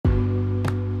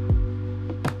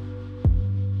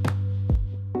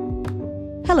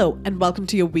Hello and welcome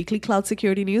to your weekly cloud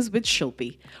security news with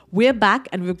Shilpi. We're back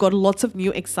and we've got lots of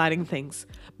new exciting things.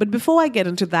 But before I get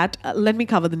into that, let me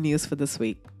cover the news for this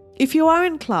week. If you are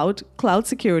in cloud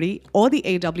security, or the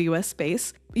AWS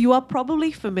space, you are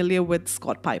probably familiar with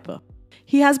Scott Piper.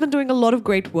 He has been doing a lot of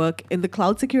great work in the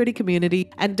cloud security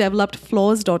community and developed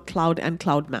Flaws.cloud and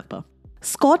CloudMapper.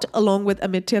 Scott, along with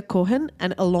Amitya Cohen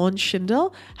and Alon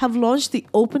Schindel, have launched the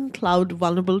Open Cloud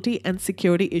Vulnerability and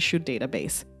Security Issue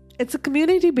Database. It's a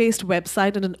community-based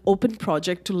website and an open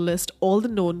project to list all the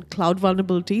known cloud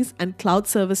vulnerabilities and cloud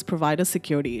service provider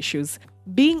security issues.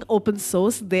 Being open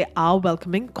source, they are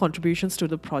welcoming contributions to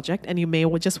the project, and you may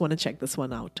just want to check this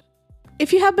one out.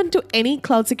 If you have been to any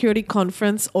cloud security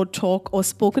conference or talk or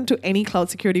spoken to any cloud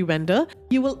security vendor,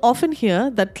 you will often hear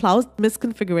that cloud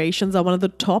misconfigurations are one of the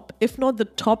top, if not the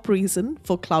top reason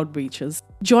for cloud breaches.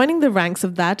 Joining the ranks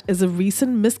of that is a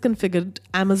recent misconfigured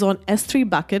Amazon S3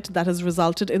 bucket that has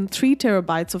resulted in 3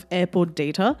 terabytes of airport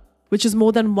data, which is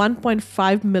more than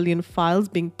 1.5 million files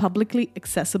being publicly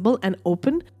accessible and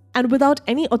open, and without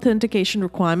any authentication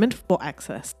requirement for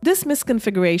access. This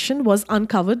misconfiguration was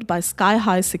uncovered by Sky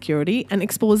High Security and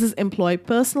exposes employee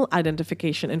personal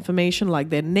identification information like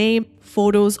their name,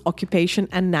 photos, occupation,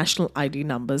 and national ID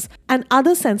numbers, and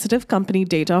other sensitive company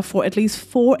data for at least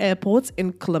 4 airports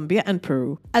in Colombia and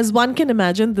Peru. As one can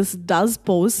imagine, this does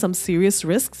pose some serious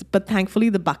risks, but thankfully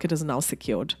the bucket is now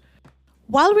secured.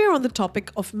 While we're on the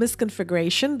topic of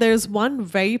misconfiguration, there's one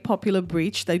very popular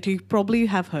breach that you probably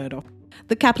have heard of.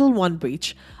 The Capital One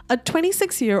breach. A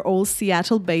 26-year-old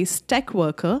Seattle-based tech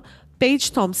worker,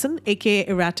 Paige Thompson, aka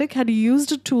Erratic, had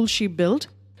used a tool she built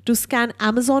to scan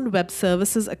Amazon Web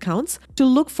Services accounts to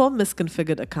look for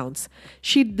misconfigured accounts.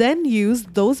 She then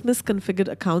used those misconfigured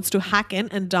accounts to hack in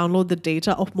and download the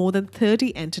data of more than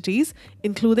 30 entities,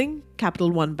 including Capital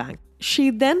One Bank.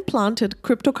 She then planted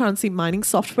cryptocurrency mining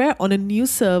software on a new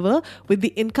server with the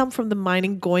income from the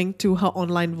mining going to her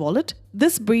online wallet.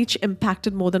 This breach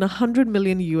impacted more than 100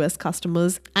 million US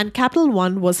customers, and Capital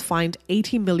One was fined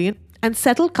 80 million and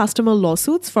settled customer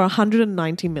lawsuits for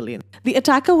 190 million. The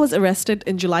attacker was arrested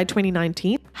in July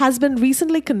 2019, has been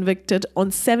recently convicted on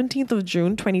 17th of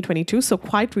June 2022, so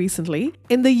quite recently,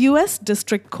 in the US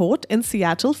District Court in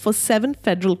Seattle for 7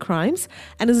 federal crimes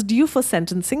and is due for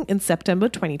sentencing in September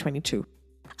 2022.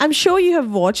 I'm sure you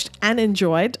have watched and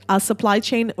enjoyed our Supply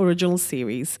Chain Original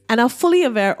series and are fully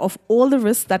aware of all the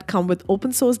risks that come with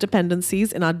open source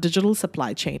dependencies in our digital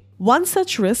supply chain. One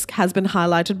such risk has been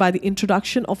highlighted by the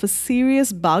introduction of a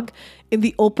serious bug in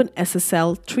the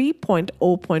OpenSSL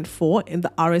 3.0.4 in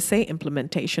the RSA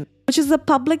implementation, which is a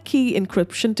public key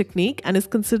encryption technique and is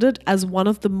considered as one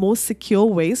of the most secure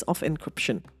ways of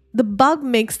encryption. The bug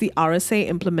makes the RSA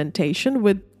implementation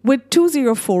with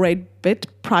 2048-bit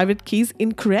private keys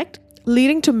incorrect,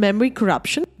 leading to memory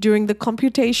corruption during the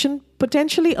computation,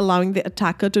 potentially allowing the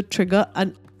attacker to trigger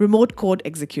a remote code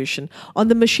execution on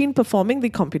the machine performing the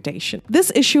computation.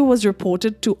 This issue was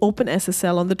reported to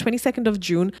OpenSSL on the 22nd of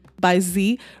June by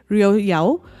Zhi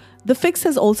Ruoyao. The fix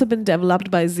has also been developed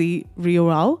by Zhi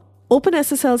Ruoyao.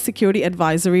 OpenSSL Security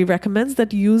Advisory recommends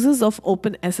that users of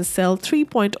OpenSSL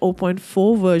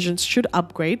 3.0.4 versions should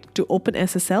upgrade to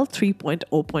OpenSSL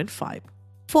 3.0.5.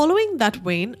 Following that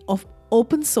vein of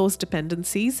open source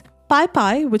dependencies,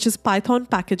 PyPI, which is Python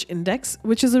Package Index,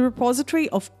 which is a repository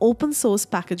of open source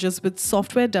packages which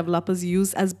software developers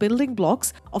use as building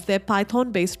blocks of their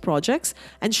Python-based projects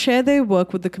and share their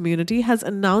work with the community, has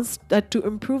announced that to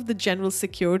improve the general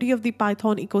security of the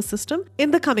Python ecosystem,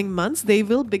 in the coming months, they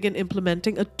will begin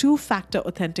implementing a 2-factor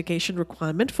authentication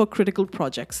requirement for critical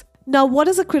projects. Now, what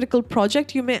is a critical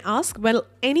project, you may ask? Well,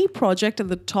 any project in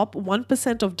the top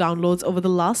 1% of downloads over the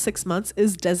last 6 months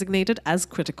is designated as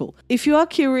critical. If you are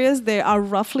curious, there are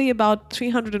roughly about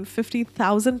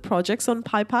 350,000 projects on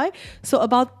PyPI, so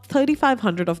about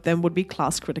 3,500 of them would be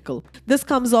class critical. This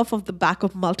comes off of the back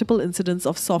of multiple incidents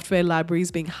of software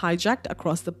libraries being hijacked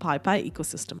across the PyPI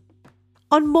ecosystem.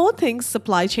 On more things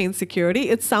supply chain security,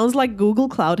 it sounds like Google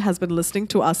Cloud has been listening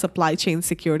to our supply chain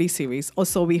security series, or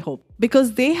so we hope,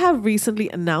 because they have recently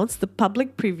announced the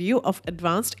public preview of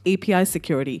Advanced API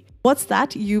Security. What's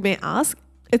that, you may ask?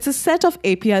 It's a set of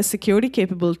API security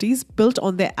capabilities built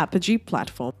on their Apigee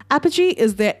platform. Apigee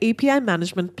is their API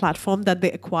management platform that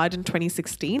they acquired in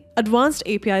 2016. Advanced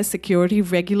API Security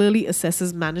regularly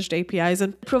assesses managed APIs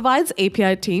and provides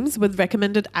API teams with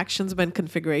recommended actions when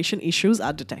configuration issues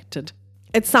are detected.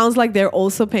 It sounds like they're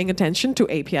also paying attention to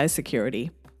API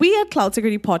security. We at Cloud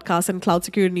Security Podcast and Cloud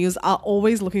Security News are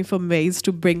always looking for ways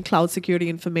to bring cloud security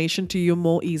information to you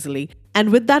more easily.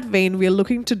 And with that vein, we are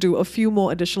looking to do a few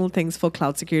more additional things for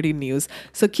Cloud Security News.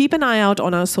 So keep an eye out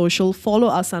on our social. Follow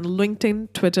us on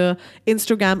LinkedIn, Twitter,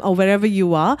 Instagram, or wherever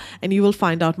you are, and you will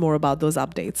find out more about those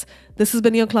updates. This has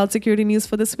been your Cloud Security News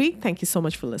for this week. Thank you so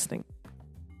much for listening.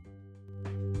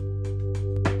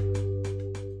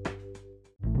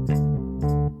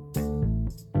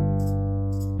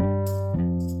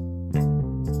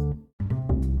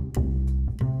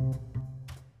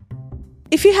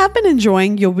 If you have been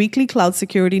enjoying your weekly cloud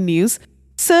security news,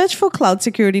 search for Cloud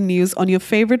Security News on your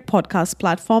favorite podcast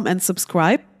platform and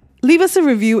subscribe. Leave us a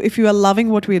review if you are loving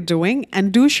what we're doing,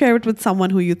 and do share it with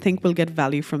someone who you think will get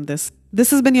value from this. This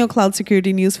has been your Cloud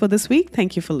Security News for this week.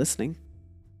 Thank you for listening.